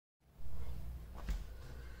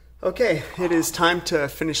Okay, it is time to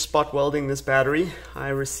finish spot welding this battery. I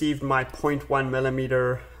received my 0.1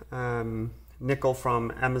 millimeter nickel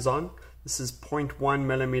from Amazon. This is 0.1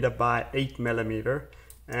 millimeter by 8 millimeter,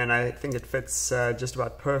 and I think it fits just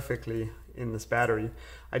about perfectly in this battery.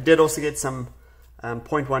 I did also get some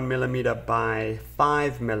 0.1 millimeter by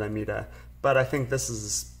 5 millimeter, but I think this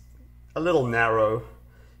is a little narrow,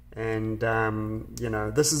 and you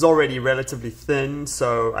know, this is already relatively thin,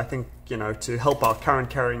 so I think, you know, to help our current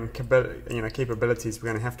carrying capabilities, we're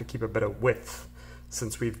going to have to keep a bit of width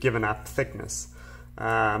since we've given up thickness.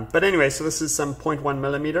 But anyway, so this is some 0.1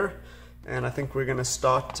 millimeter, and I think we're going to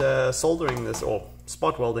start soldering this, or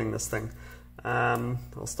spot welding this thing.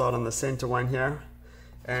 I'll start on the center one here,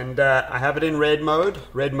 and I have it in red mode.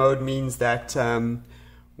 Red mode means that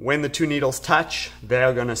when the two needles touch,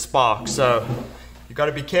 they're going to spark. So you've got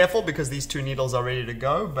to be careful because these two needles are ready to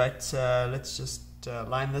go, but let's just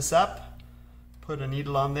line this up, put a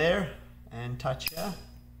needle on there and touch here,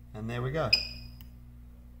 and there we go.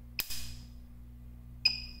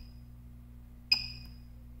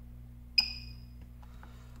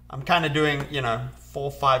 I'm kind of doing, you know, 4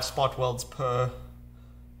 or 5 spot welds per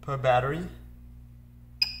battery.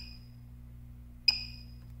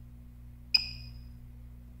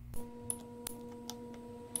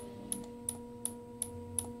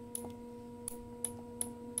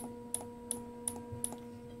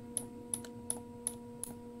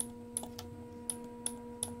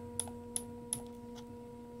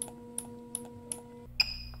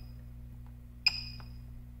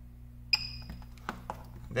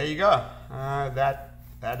 There you go.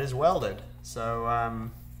 That is welded. So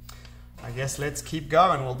I guess let's keep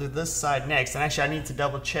going. We'll do this side next. And actually, I need to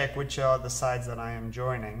double check which are the sides that I am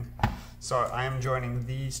joining. So I am joining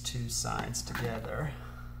these two sides together.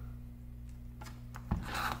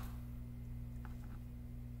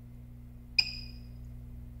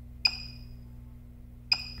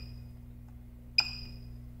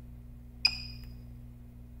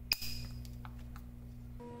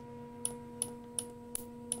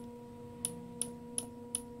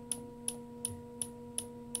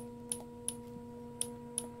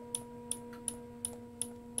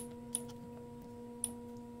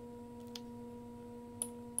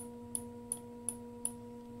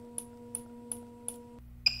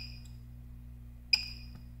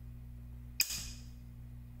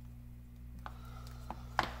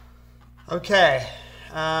 Okay,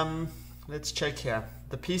 let's check here.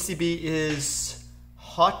 The PCB is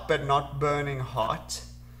hot but not burning hot.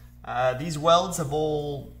 These welds have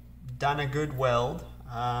all done a good weld.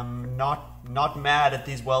 Not mad at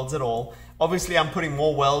these welds at all. Obviously, I'm putting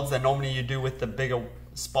more welds than normally you do with the bigger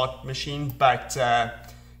spot machine, but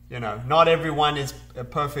you know, not everyone is a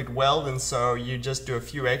perfect weld, and so you just do a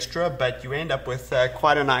few extra, but you end up with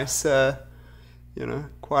quite a nice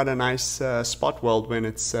spot weld when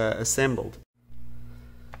it's assembled.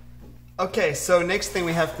 Okay, so next thing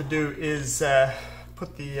we have to do is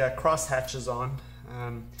put the cross hatches on.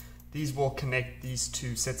 These will connect these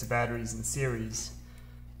two sets of batteries in series.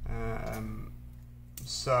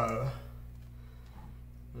 So,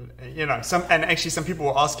 you know, some people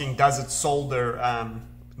were asking, does it solder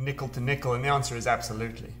nickel to nickel? And the answer is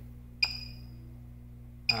absolutely.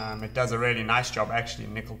 It does a really nice job, actually,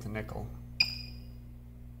 nickel to nickel.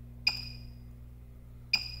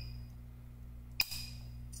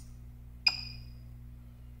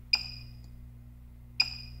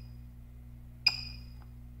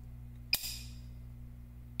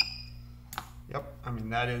 Yep, I mean,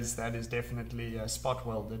 that is definitely spot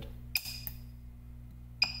welded.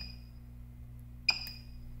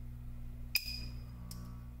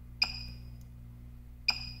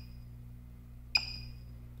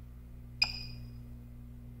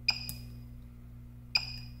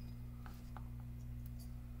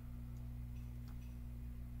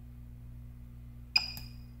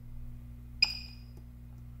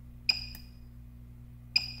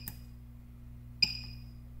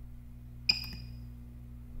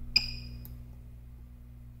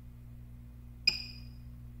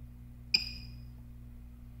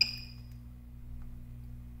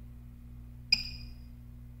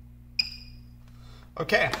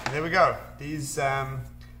 Okay, there we go. These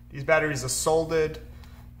batteries are soldered,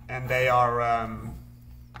 and they are,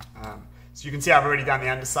 so you can see I've already done the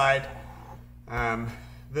underside.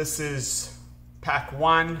 This is pack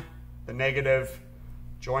 1. The negative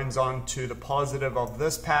joins on to the positive of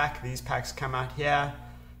this pack. These packs come out here.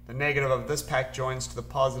 The negative of this pack joins to the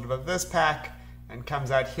positive of this pack and comes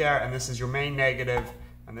out here, and this is your main negative,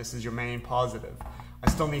 and this is your main positive. I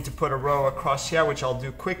still need to put a row across here, which I'll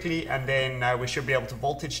do quickly, and then we should be able to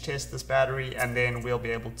voltage test this battery, and then we'll be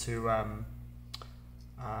able to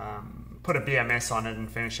put a BMS on it and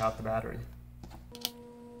finish out the battery.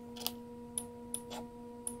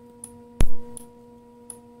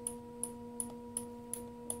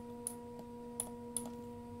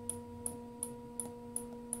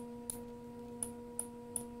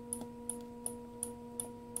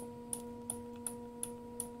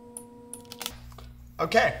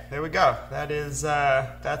 Okay, there we go. That is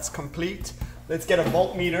that's complete. Let's get a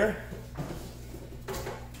voltmeter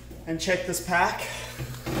and check this pack.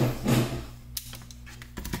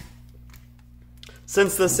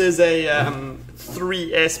 Since this is a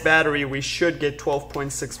 3S battery, we should get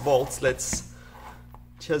 12.6 volts.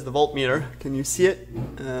 Here's the voltmeter. Can you see it?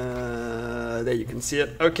 There you can see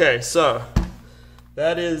it. Okay, so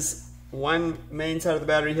that is one main side of the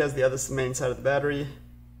battery. Here's the other main side of the battery.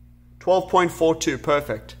 12.42,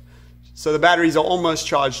 perfect. So the batteries are almost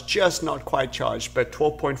charged, just not quite charged, but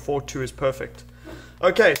 12.42 is perfect.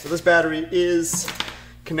 Okay, so this battery is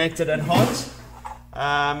connected and hot.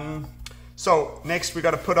 So next we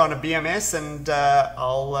got to put on a BMS, and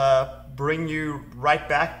I'll bring you right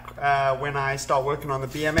back when I start working on the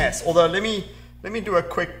BMS. Although let me do a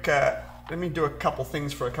quick, let me do a couple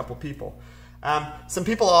things for a couple people. Some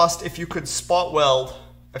people asked if you could spot weld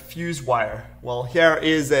a fuse wire. Well, here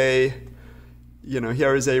is a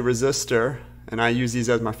resistor, and I use these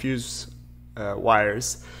as my fuse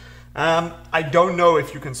wires. I don't know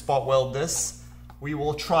if you can spot weld this. We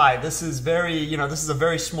will try. This is this is a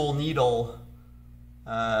very small needle,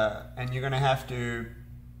 and you're gonna have to,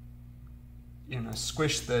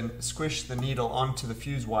 squish the needle onto the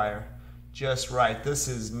fuse wire just right. This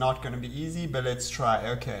is not gonna be easy, but let's try.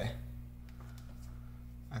 Okay.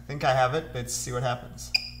 I think I have it. Let's see what happens.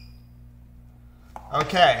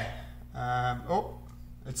 Okay. Oh,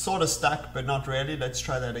 it's sort of stuck, but not really. Let's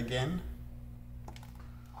try that again.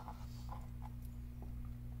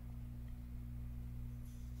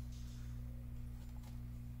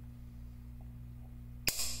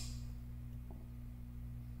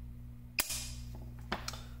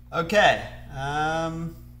 Okay.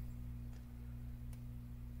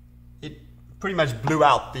 It pretty much blew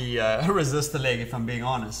out the resistor leg, if I'm being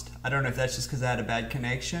honest. I don't know if that's just because I had a bad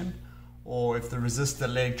connection, or if the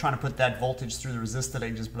resistor leg, trying to put that voltage through the resistor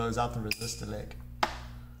leg, just blows out the resistor leg.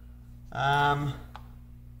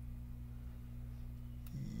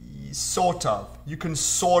 Sort of. You can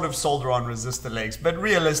sort of solder on resistor legs, but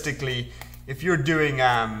realistically, if you're doing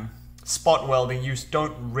spot welding, you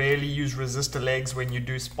don't really use resistor legs when you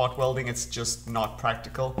do spot welding. It's just not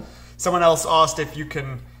practical. Someone else asked if you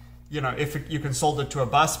can, if you can solder to a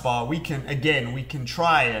bus bar. We can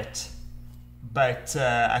try it. But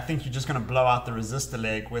I think you're just going to blow out the resistor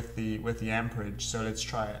leg with the amperage. So let's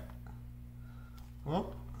try it.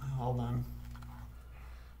 Oh, hold on.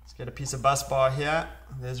 Let's get a piece of bus bar here.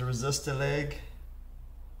 There's a resistor leg.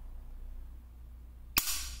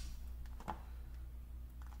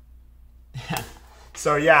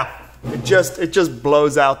 So yeah, it just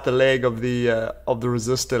blows out the leg of the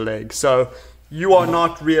resistor leg. So you are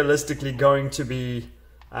not realistically going to be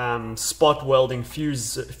spot welding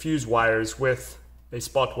fuse wires with a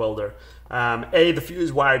spot welder. The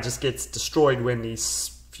fuse wire just gets destroyed when the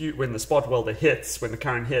spot welder hits, when the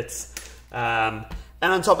current hits, and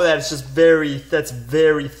on top of that, it's just very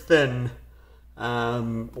thin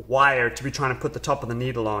wire to be trying to put the top of the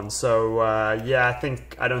needle on. So yeah,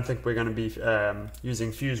 I don't think we're going to be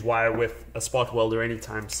using fuse wire with a spot welder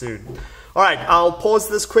anytime soon. All right, I'll pause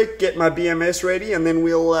this quick, get my BMS ready, and then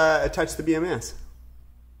we'll attach the BMS.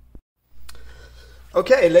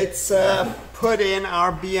 Okay, let's put in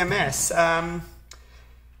our BMS.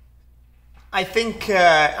 I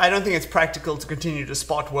don't think it's practical to continue to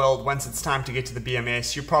spot weld once it's time to get to the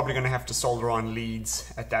BMS. You're probably going to have to solder on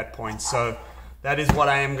leads at that point. So that is what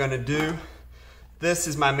I am going to do. This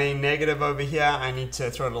is my main negative over here. I need to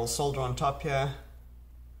throw a little solder on top here.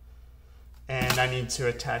 And I need to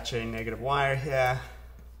attach a negative wire here,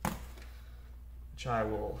 which I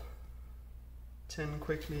will tin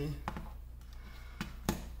quickly.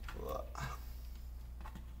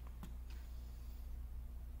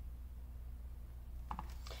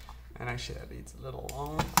 And actually that leads a little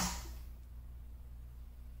long.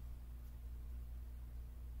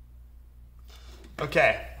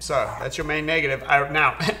 Okay, so that's your main negative.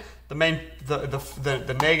 Now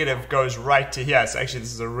the negative goes right to here. So actually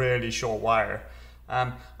this is a really short wire.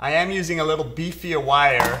 I am using a little beefier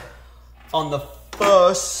wire on the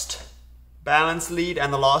first balance lead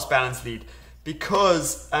and the last balance lead,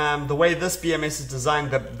 because the way this BMS is designed,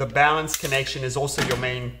 the balance connection is also your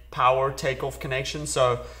main power takeoff connection.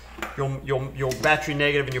 So your battery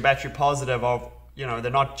negative and your battery positive are,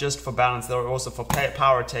 they're not just for balance, they're also for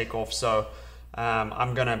power takeoff. So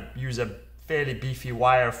I'm gonna use a fairly beefy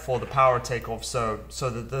wire for the power takeoff, so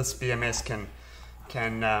that this BMS can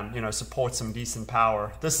you know, support some decent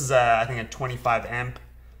power. This is I think a 25 amp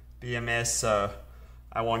BMS, so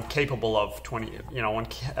I want capable of 20, you know, I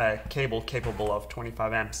want a cable capable of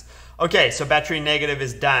 25 amps. Okay, so battery negative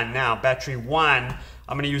is done. Now battery 1,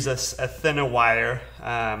 I'm going to use a thinner wire,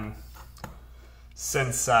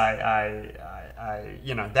 since I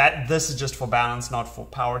you know, this is just for balance, not for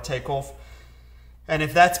power takeoff. And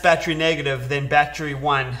if that's battery negative, then battery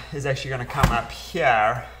 1 is actually going to come up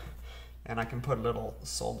here, and I can put a little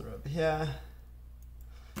solder over here.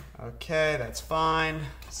 Okay, that's fine.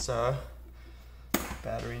 So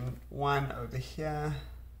battery 1 over here.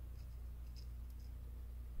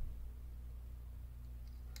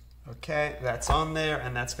 Okay, that's on there,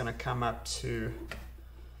 and that's going to come up to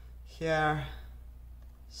here.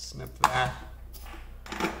 Snip that,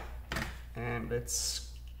 and let's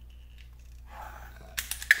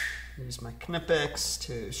use my Knipex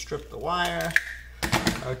to strip the wire.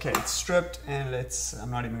 Okay, it's stripped, and I'm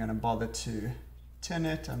not even going to bother to tin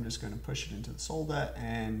it. I'm just going to push it into the solder,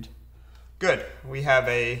 and good. We have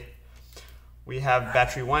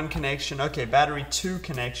battery 1 connection. Okay, battery 2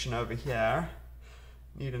 connection over here.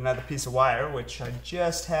 Need another piece of wire, which I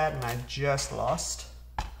just had and I just lost.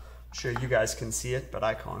 I'm sure you guys can see it, but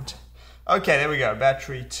I can't. Okay, there we go.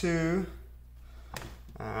 Battery 2.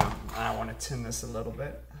 I want to tin this a little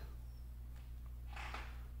bit.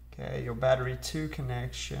 Okay, your battery 2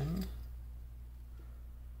 connection.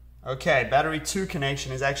 Okay, battery 2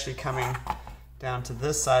 connection is actually coming down to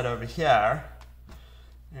this side over here,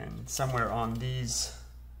 and somewhere on these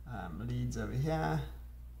leads over here.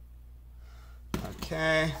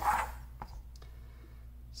 Okay,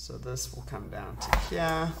 so this will come down to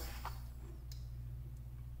here,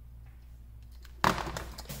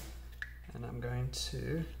 and I'm going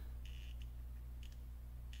to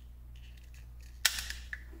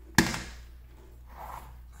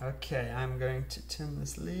I'm going to tin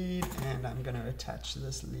this lead, and I'm going to attach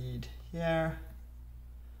this lead here.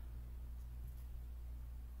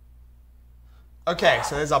 Okay,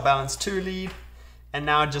 so there's our balance 2 lead, and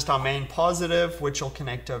now just our main positive, which will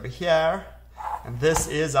connect over here, and this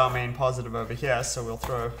is our main positive over here, so we'll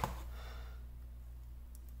throw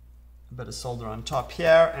a bit of solder on top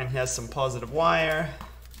here, and here's some positive wire.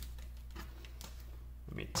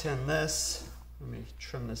 Let me tin this, let me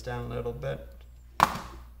trim this down a little bit,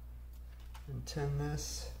 and tin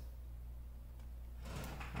this.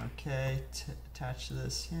 Okay, attach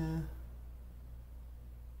this here.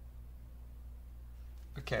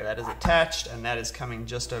 Okay, that is attached, and that is coming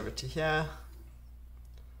just over to here.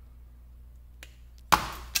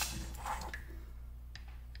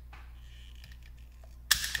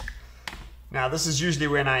 Now this is usually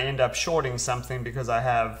when I end up shorting something, because I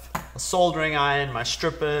have a soldering iron, my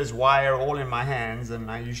strippers, wire all in my hands,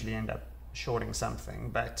 and I usually end up shorting something,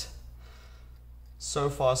 but so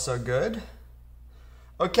far so good.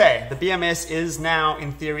 Okay, the BMS is now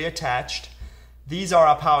in theory attached. These are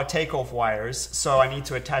our power takeoff wires, so I need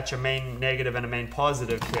to attach a main negative and a main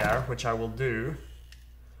positive here, which I will do.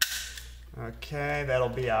 Okay, that'll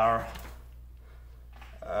be our,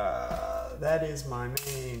 that is my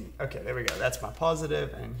main, okay, there we go. That's my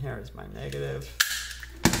positive, and here is my negative.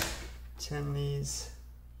 Tin these.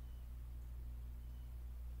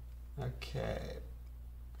 Okay.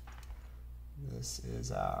 This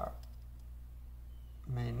is our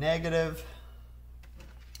main negative.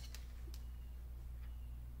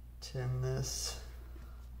 Tin this.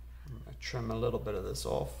 I'm going to trim a little bit of this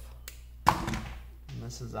off. And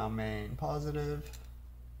this is our main positive.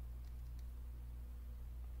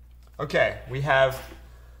 Okay, we have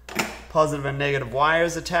positive and negative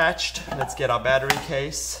wires attached. Let's get our battery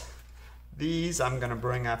case. These I'm going to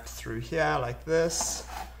bring up through here like this.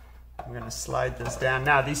 I'm going to slide this down.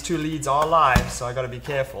 Now these 2 leads are live, so I got to be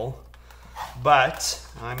careful. But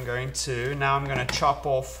I'm going to chop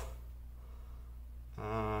off.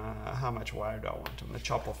 How much wire do I want? I'm going to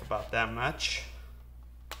chop off about that much.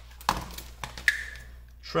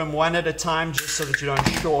 Trim one at a time, just so that you don't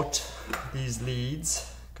short these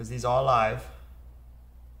leads, because these are live.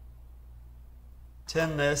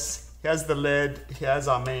 Tin this. Here's the lid. Here's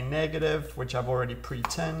our main negative, which I've already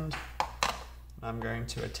pre-tinned. I'm going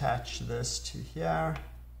to attach this to here.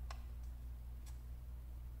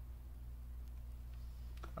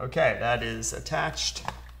 Okay, that is attached.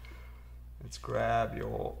 Let's grab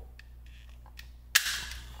your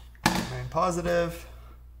main positive.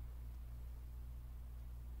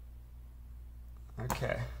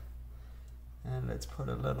 Okay, and let's put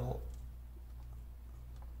a little –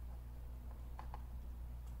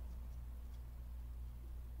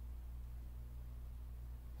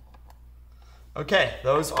 Okay,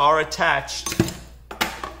 those are attached.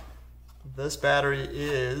 This battery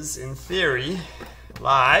is, in theory,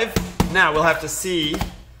 live. Now we'll have to see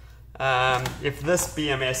if this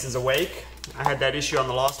BMS is awake. I had that issue on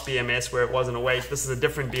the last BMS where it wasn't awake. This is a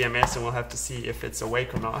different BMS, and we'll have to see if it's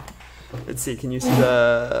awake or not. Let's see, can you see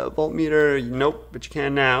the voltmeter? Nope, but you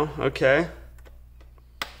can now. Okay.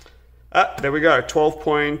 There we go,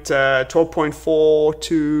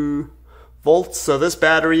 12.42 volts. So this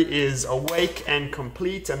battery is awake and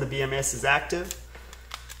complete, and the BMS is active.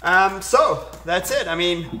 So that's it. I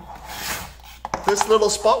mean, this little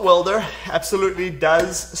spot welder absolutely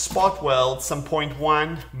does spot weld some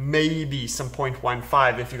 0.1, maybe some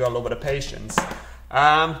 0.15 if you got a little bit of patience.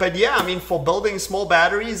 But yeah, I mean, for building small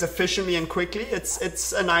batteries efficiently and quickly,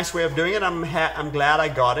 it's a nice way of doing it. I'm glad I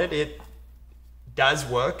got it. It does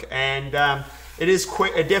work, and it is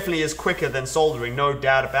quick. It definitely is quicker than soldering, no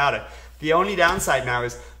doubt about it. The only downside now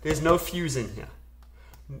is there's no fuse in here.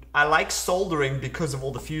 I like soldering because of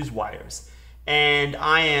all the fuse wires, and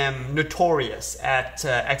I am notorious at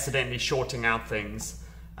accidentally shorting out things.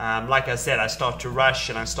 Like I said, I start to rush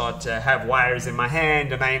and I start to have wires in my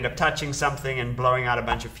hand and I end up touching something and blowing out a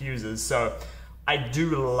bunch of fuses. So I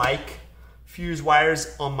do like fuse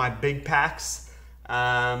wires on my big packs,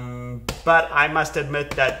 but I must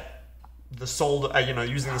admit that the solder,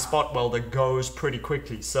 using the spot welder goes pretty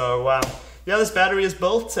quickly. So yeah, this battery is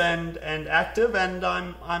built and active, and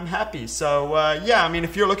I'm happy. So yeah, I mean,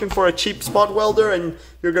 if you're looking for a cheap spot welder and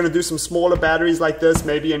you're going to do some smaller batteries like this,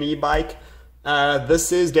 maybe an e-bike,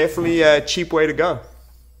 this is definitely a cheap way to go.